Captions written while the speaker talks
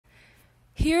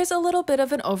Here's a little bit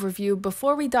of an overview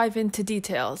before we dive into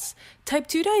details. Type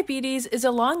 2 diabetes is a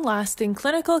long-lasting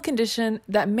clinical condition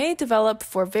that may develop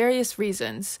for various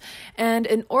reasons, and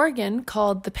an organ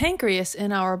called the pancreas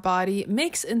in our body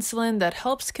makes insulin that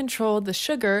helps control the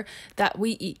sugar that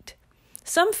we eat.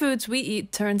 Some foods we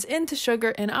eat turns into sugar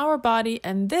in our body,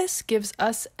 and this gives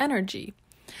us energy.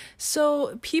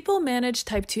 So, people manage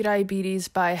type 2 diabetes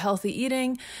by healthy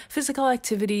eating, physical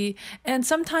activity, and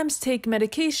sometimes take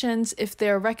medications if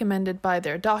they're recommended by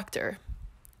their doctor.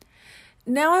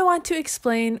 Now I want to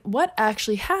explain what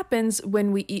actually happens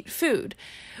when we eat food.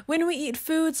 When we eat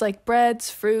foods like breads,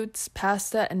 fruits,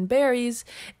 pasta, and berries,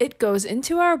 it goes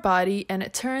into our body and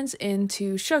it turns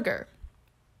into sugar.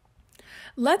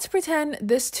 Let's pretend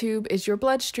this tube is your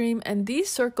bloodstream and these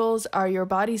circles are your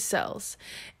body's cells.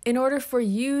 In order for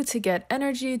you to get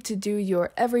energy to do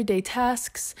your everyday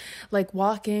tasks, like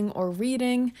walking or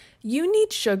reading, you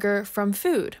need sugar from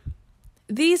food.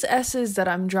 These S's that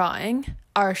I'm drawing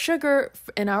are sugar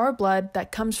in our blood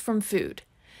that comes from food.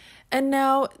 And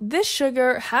now, this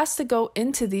sugar has to go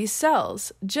into these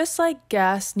cells, just like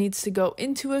gas needs to go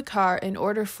into a car in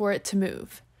order for it to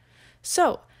move.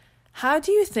 So, how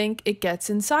do you think it gets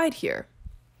inside here?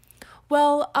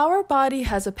 Well, our body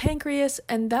has a pancreas,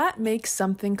 and that makes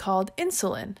something called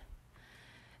insulin.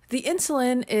 The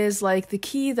insulin is like the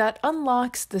key that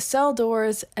unlocks the cell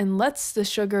doors and lets the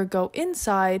sugar go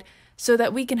inside so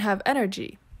that we can have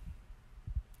energy.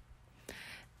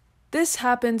 This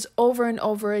happens over and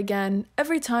over again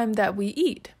every time that we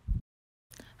eat.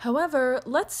 However,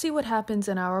 let's see what happens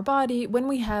in our body when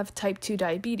we have type 2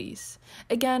 diabetes.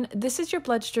 Again, this is your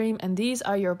bloodstream and these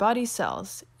are your body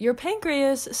cells. Your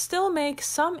pancreas still makes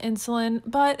some insulin,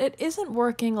 but it isn't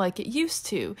working like it used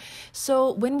to.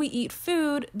 So when we eat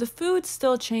food, the food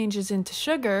still changes into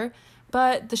sugar,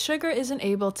 but the sugar isn't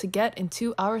able to get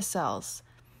into our cells.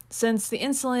 Since the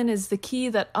insulin is the key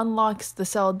that unlocks the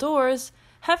cell doors,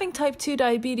 having type 2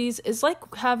 diabetes is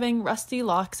like having rusty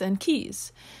locks and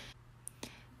keys.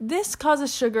 This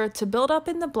causes sugar to build up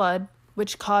in the blood,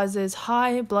 which causes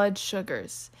high blood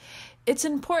sugars. It's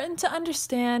important to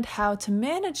understand how to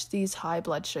manage these high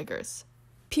blood sugars.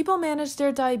 People manage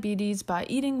their diabetes by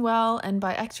eating well and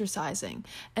by exercising,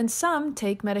 and some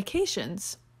take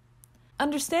medications.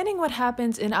 Understanding what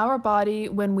happens in our body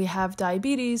when we have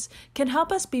diabetes can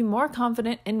help us be more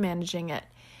confident in managing it.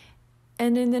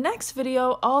 And in the next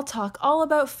video, I'll talk all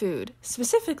about food,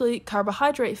 specifically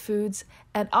carbohydrate foods,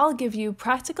 and I'll give you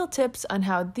practical tips on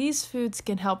how these foods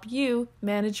can help you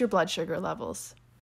manage your blood sugar levels.